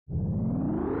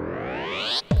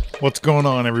What's going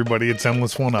on, everybody? It's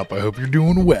Endless One Up. I hope you're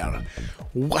doing well.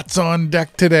 What's on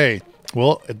deck today?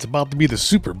 Well, it's about to be the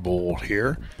Super Bowl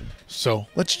here, so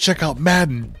let's check out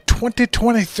Madden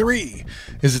 2023.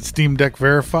 Is it Steam Deck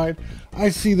verified? I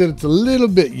see that it's a little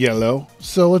bit yellow,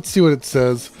 so let's see what it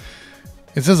says.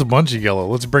 It says a bunch of yellow.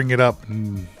 Let's bring it up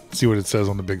and see what it says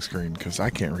on the big screen, because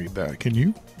I can't read that. Can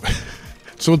you?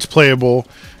 So it's playable.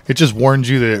 It just warns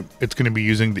you that it's going to be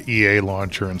using the EA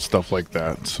launcher and stuff like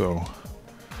that, so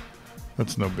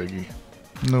that's no biggie.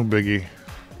 No biggie.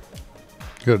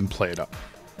 Go ahead and play it up.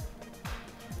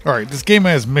 Alright, this game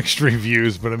has mixed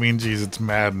reviews, but I mean, geez, it's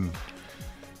Madden.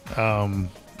 I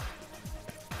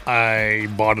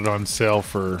bought it on sale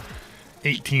for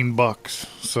 18 bucks,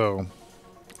 so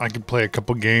I could play a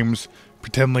couple games,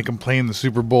 pretend like I'm playing the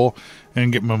Super Bowl,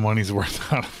 and get my money's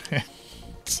worth out of it.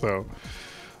 So,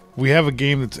 we have a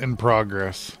game that's in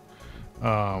progress.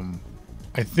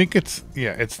 I think it's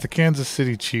the Kansas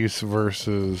City Chiefs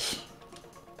versus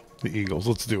the Eagles.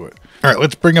 Let's do it. Alright,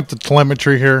 let's bring up the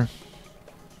telemetry here.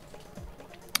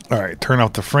 Alright, turn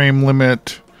off the frame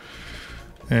limit.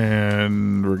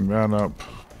 And bring that up.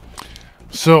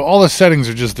 So all the settings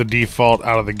are just the default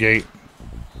out of the gate.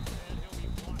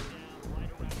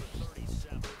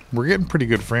 We're getting pretty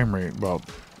good frame rate, about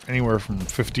anywhere from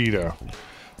 50 to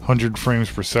 100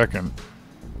 frames per second,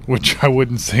 which I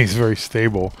wouldn't say is very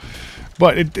stable,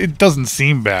 but it doesn't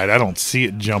seem bad. I don't see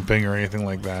it jumping or anything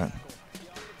like that.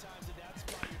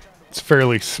 It's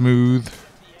fairly smooth.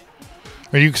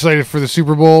 Are you excited for the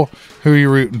Super Bowl? Who are you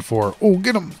rooting for? Oh,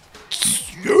 get him!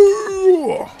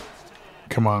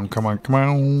 Come on, come on, come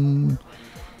on.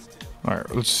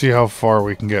 Alright, let's see how far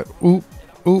we can get. Oop,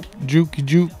 oop, jukey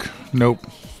juke. Nope,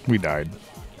 we died.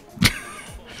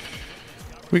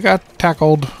 We got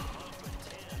tackled.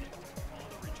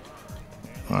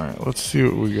 Alright, let's see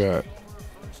what we got.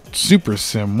 Super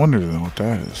Sim, wonder what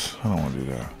that is. I don't want to do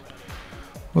that.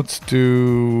 Let's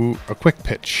do a quick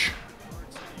pitch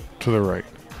to the right.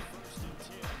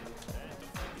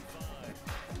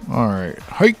 Alright,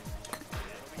 hike.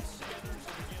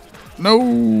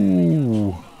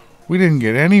 No, we didn't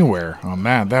get anywhere on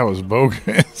that. That was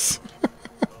bogus.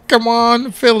 Come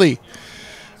on, Philly.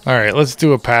 All right, let's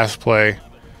do a pass play.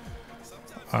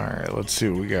 All right, let's see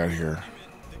what we got here.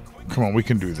 Come on, we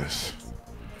can do this.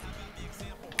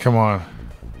 Come on.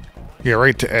 Yeah,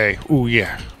 right to A. Ooh,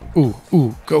 yeah. Ooh,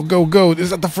 ooh, go, go, go.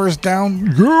 Is that the first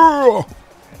down? Yeah.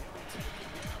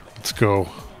 Let's go.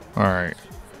 All right.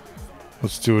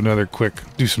 Let's do another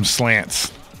do some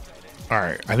slants.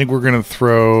 Alright, I think we're going to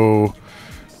throw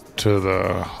to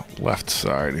the left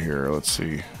side here. Let's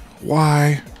see.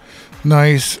 Why?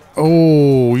 Nice.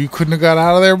 Oh, you couldn't have got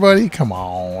out of there, buddy? Come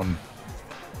on.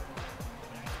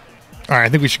 Alright, I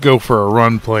think we should go for a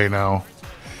run play now.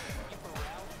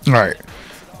 Alright,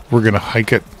 we're going to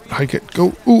hike it. Hike it.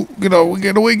 Go. Ooh, get away,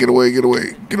 get away, get away, get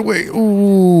away, get away.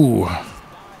 Ooh.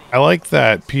 I like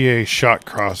that PA shot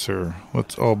crosser.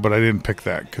 Oh, but I didn't pick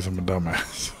that because I'm a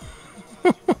dumbass.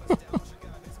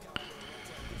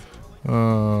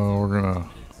 We're gonna.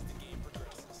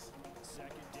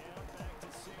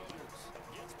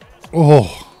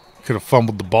 Oh, could have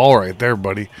fumbled the ball right there,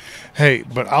 buddy. Hey,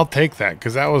 but I'll take that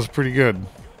because that was pretty good.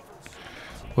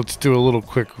 Let's do a little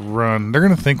quick run. They're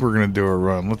gonna think we're gonna do a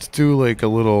run. Let's do like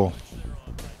an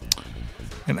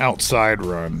outside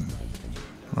run,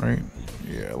 right?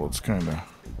 Yeah, let's kind of.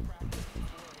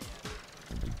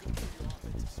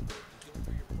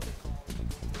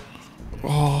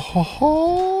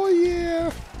 Oh,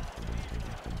 yeah.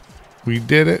 We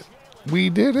did it. We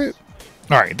did it.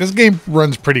 All right, this game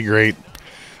runs pretty great.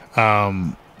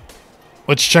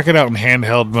 Let's check it out in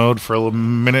handheld mode for a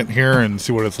minute here and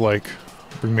see what it's like.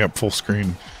 Bring me up full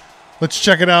screen. Let's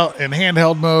check it out in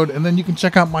handheld mode, and then you can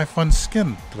check out my fun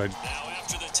skin. Now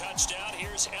after the touchdown,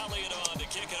 here's Elliott on to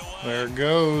kick it away. There it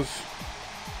goes.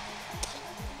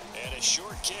 And a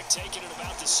short kick taken at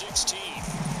about the 16.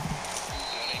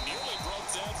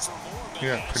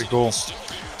 Yeah, pretty cool.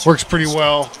 Works pretty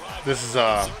well. This is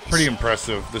pretty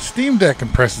impressive. The Steam Deck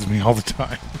impresses me all the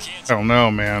time. I don't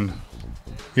know, man.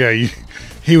 Yeah,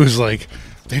 he was like,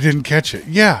 they didn't catch it.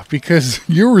 Yeah, because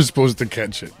you were supposed to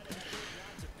catch it.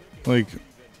 Like,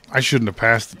 I shouldn't have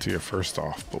passed it to you first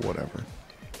off, but whatever.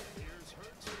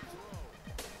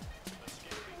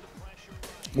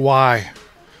 Why?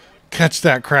 Catch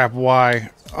that crap,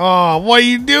 why? Oh, what are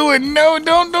you doing? No,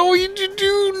 don't know what you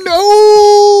do. No!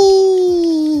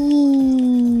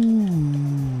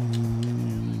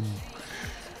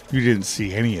 You didn't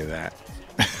see any of that.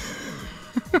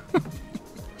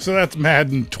 So that's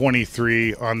Madden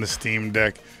 23 on the Steam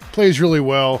Deck. Plays really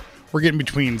well. We're getting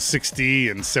between 60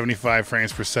 and 75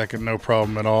 frames per second, no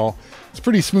problem at all. It's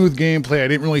pretty smooth gameplay. I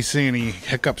didn't really see any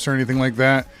hiccups or anything like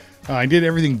that. I did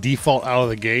everything default out of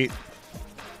the gate.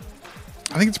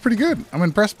 I think it's pretty good. I'm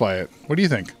impressed by it. What do you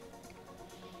think?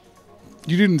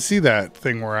 You didn't see that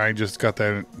thing where I just got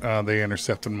that they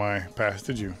intercepted my pass,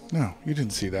 did you? No, you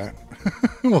didn't see that.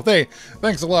 Well, hey,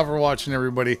 thanks a lot for watching,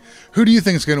 everybody. Who do you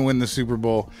think is going to win the Super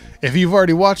Bowl? If you've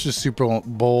already watched the Super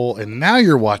Bowl and now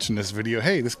you're watching this video,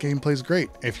 hey, this gameplay's great.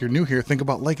 If you're new here, think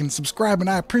about liking and subscribing.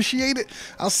 I appreciate it.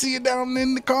 I'll see you down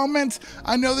in the comments.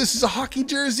 I know this is a hockey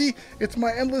jersey. It's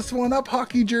my Endless One Up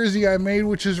hockey jersey I made,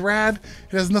 which is rad.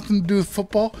 It has nothing to do with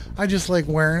football. I just like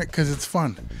wearing it because it's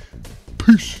fun.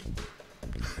 Peace.